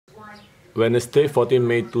Wednesday, 14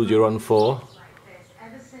 May 2014,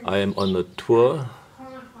 I am on a tour,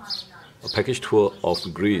 a package tour of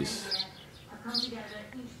Greece.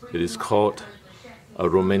 It is called a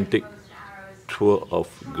romantic tour of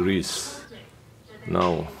Greece.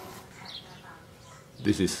 Now,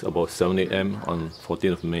 this is about 7 a.m. on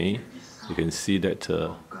 14th of May. You can see that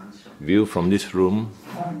view from this room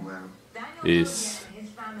is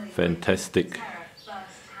fantastic.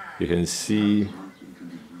 You can see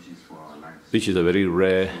this is a very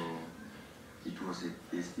rare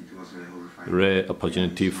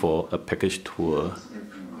opportunity for a package tour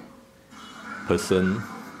person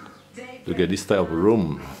to get this type of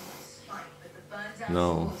room.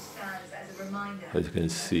 Now, as you can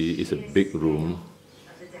see, it's a big room,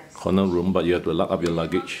 corner room, but you have to lock up your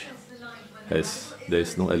luggage as there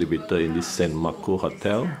is no elevator in this St. Marco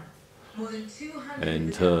hotel.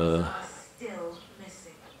 And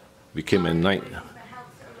we came at night.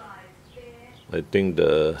 I think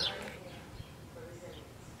the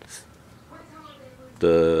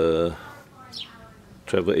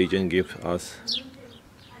travel agent gave us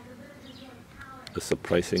a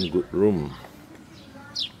surprising good room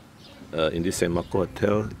in this St. Marco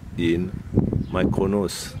hotel in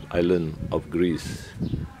Mykonos island of Greece.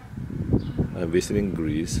 I'm visiting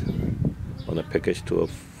Greece on a package tour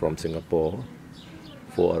from Singapore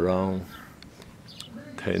for around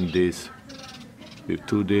 10 days, with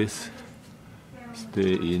 2 days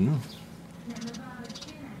stay in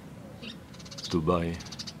Dubai.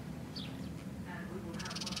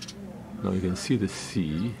 Now you can see the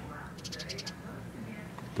sea,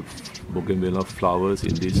 the bougainvillea flowers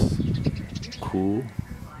in this cool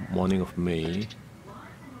morning of May.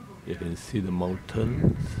 You can see the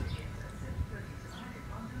mountains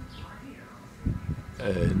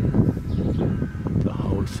and the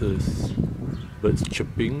houses, birds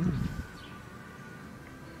chirping.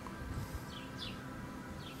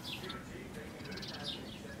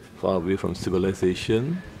 Far away from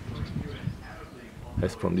civilization,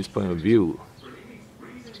 as from this point of view.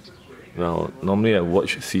 Now, normally I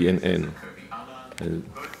watch CNN,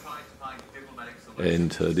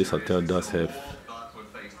 and this hotel does have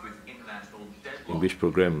English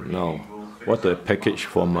program. Now, what a package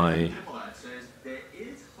for my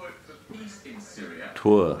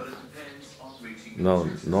tour. Now,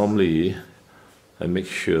 normally I make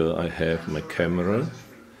sure I have my camera,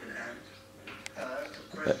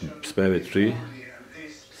 spare battery,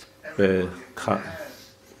 spare card,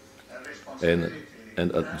 and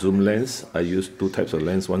a zoom lens. I use 2 types of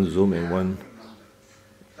lens, one zoom and one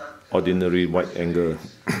ordinary wide angle.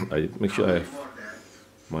 I make sure I have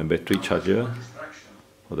my battery charger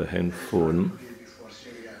for the handphone,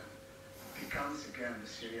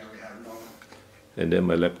 and then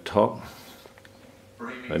my laptop.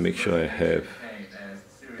 I make sure I have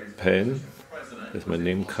pen, that's my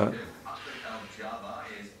name card.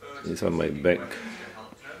 It's on my back,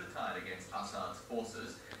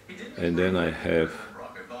 and then I have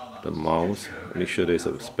the mouse. Make sure there's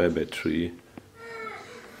a spare battery,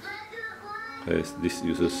 as this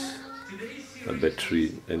uses a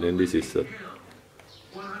battery, and then this is a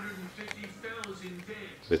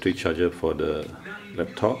battery charger for the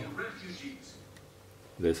laptop.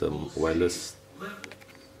 There's a wireless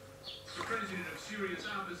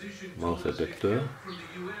mouse adapter,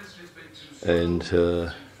 and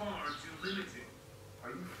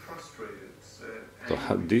the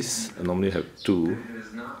hard disk. I normally have 2,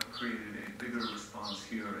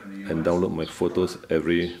 and download my photos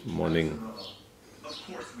every morning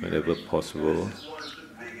whenever possible.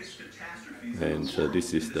 And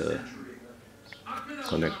this is the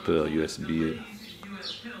connector, USB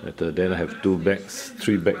connector. Then I have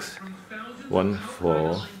 3 bags, one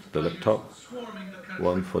for the laptop,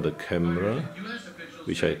 one for the camera,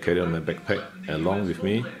 which I carry on my backpack along with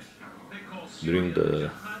me during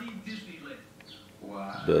the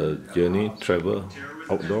journey, travel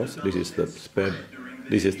outdoors. This is the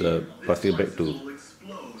plastic bag to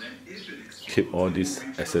keep all these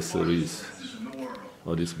accessories,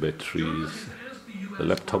 all these batteries. The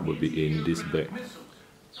laptop will be in this bag,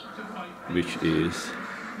 which is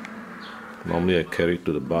normally I carry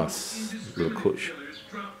to the bus, to the coach.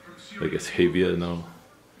 It gets heavier now.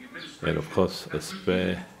 And of course a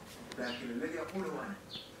spare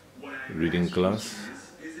reading glass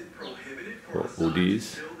for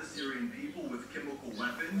ODs.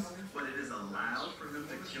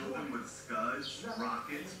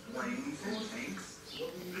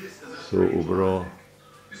 So overall,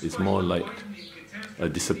 it's more like a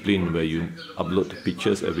discipline where you upload the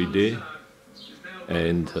pictures every day,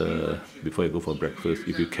 and before you go for breakfast,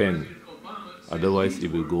 if you can, Otherwise,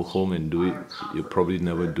 if you go home and do it, you probably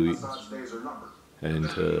never do it, and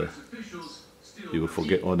you will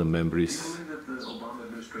forget all the memories.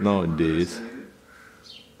 Nowadays,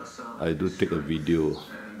 I do take a video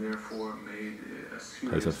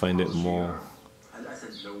as I find it more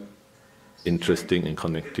interesting and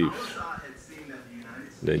connective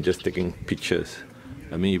than just taking pictures.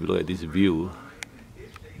 I mean, if you look at this view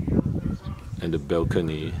and the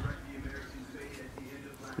balcony,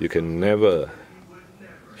 you can never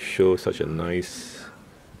show such a nice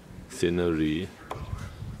scenery.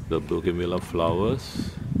 The bougainvillea flowers,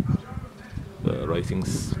 the rising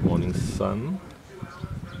morning sun,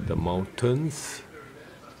 the mountains,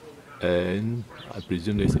 and I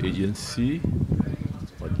presume there's agency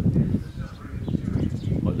or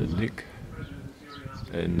the lake,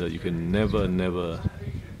 and you can never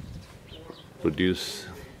produce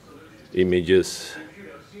images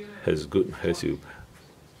as good as you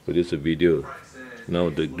produce a video. Now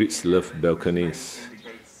the Greeks love balconies,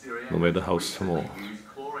 no matter how small,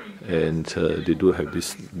 and they do have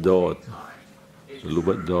this door, the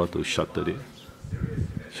louvered door, to shutter the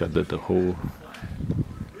whole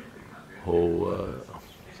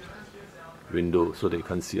window so they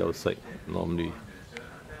can't see outside normally.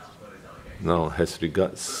 Now, as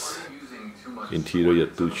regards interior, you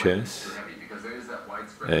have 2 chairs,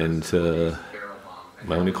 and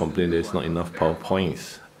my only complaint is not enough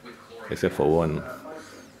PowerPoints, except for one.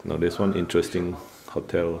 Now, there's one interesting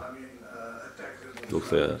hotel.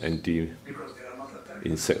 Looks like an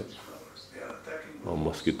anti-insect or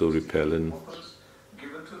mosquito repellent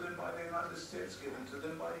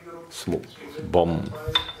smoke bomb.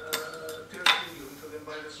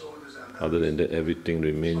 Other than that, everything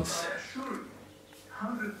remains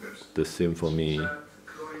the same for me.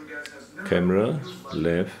 Camera,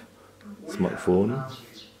 left, smartphone,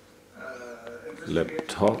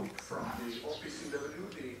 laptop,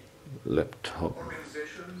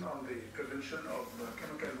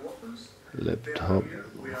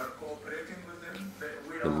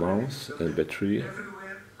 the mouse and battery,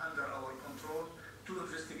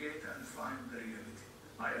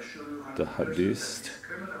 the hard disk,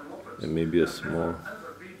 and maybe a small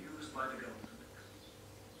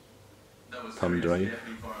thumb drive,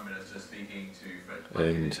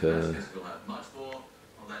 and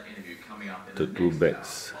the 2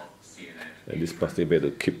 bags, and this plastic bag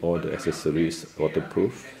to keep all the accessories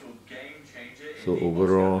waterproof. So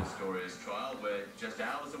overall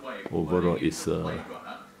it's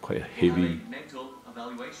quite a heavy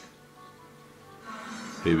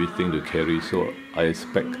thing to carry, so I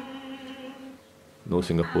expect no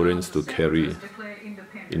Singaporeans to carry.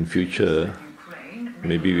 In future,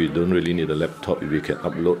 maybe we don't really need a laptop if we can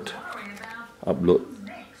upload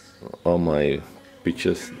all my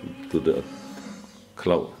pictures to the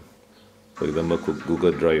cloud, for example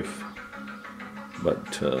Google Drive,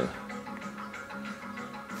 but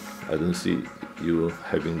I don't see you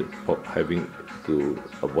having to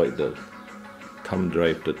avoid the thumb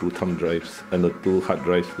drive, the 2 thumb drives and the 2 hard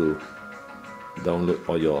drives to download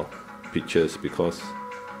all your pictures, because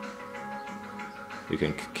you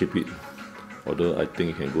can keep it. Although I think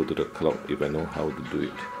you can go to the cloud if I know how to do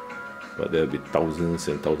it, but there will be thousands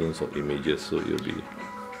and thousands of images, so it will be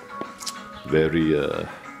very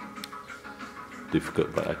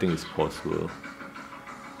difficult. But I think it's possible,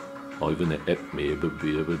 or even an app may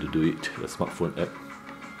be able to do it, a smartphone app.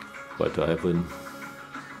 But I haven't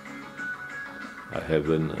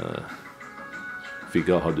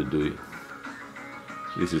figured out how to do it.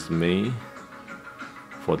 This is May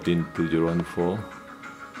 14, 2014,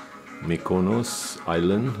 Mykonos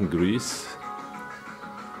Island, Greece.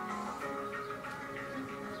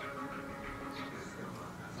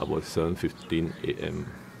 About 7:15 a.m.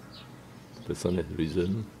 The sun has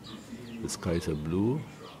risen, the skies are blue,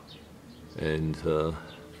 and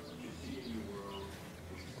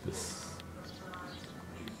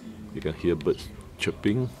you can hear birds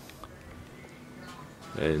chirping,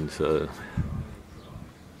 and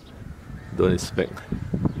don't expect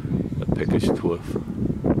a package tour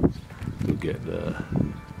to get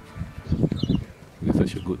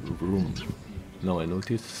such a good room. Now I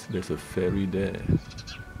notice there's a ferry there.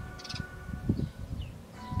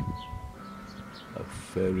 A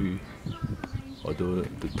ferry, although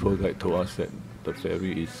the tour guide told us that the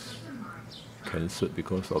ferry is cancelled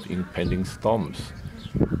because of impending storms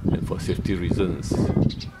and for safety reasons.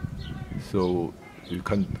 So you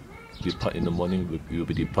can't depart in the morning, we will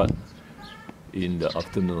depart in the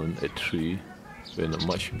afternoon at 3 when a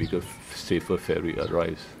much bigger, safer ferry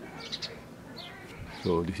arrives.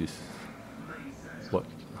 So this is what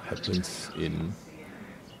happens in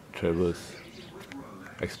travels.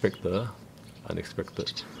 Expect a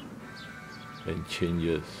unexpected and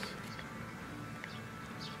changes.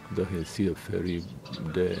 There you can see a ferry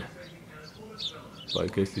there, but I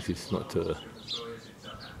guess this is not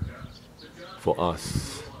for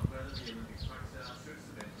us.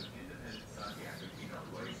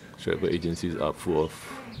 Travel agencies are full of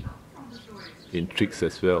intrigues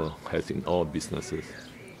as well, as in all businesses.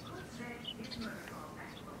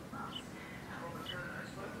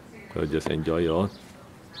 So just enjoy your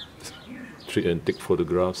trip and take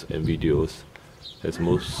photographs and videos, as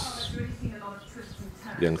most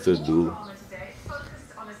youngsters do,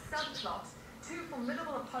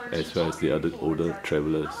 as well as the other older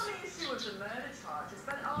travelers.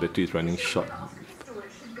 Battery is running short,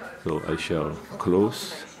 so I shall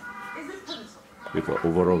close with an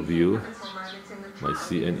overall view, my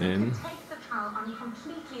CNN,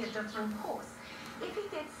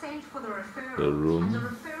 the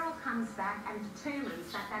room,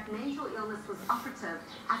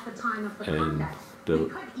 and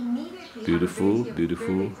the beautiful,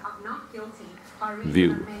 beautiful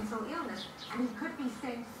view,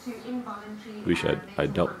 which I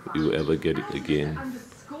doubt you will ever get it again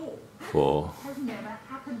for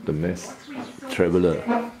the mass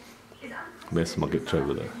market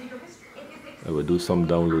traveler. I will do some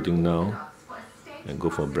downloading now and go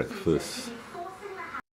for breakfast.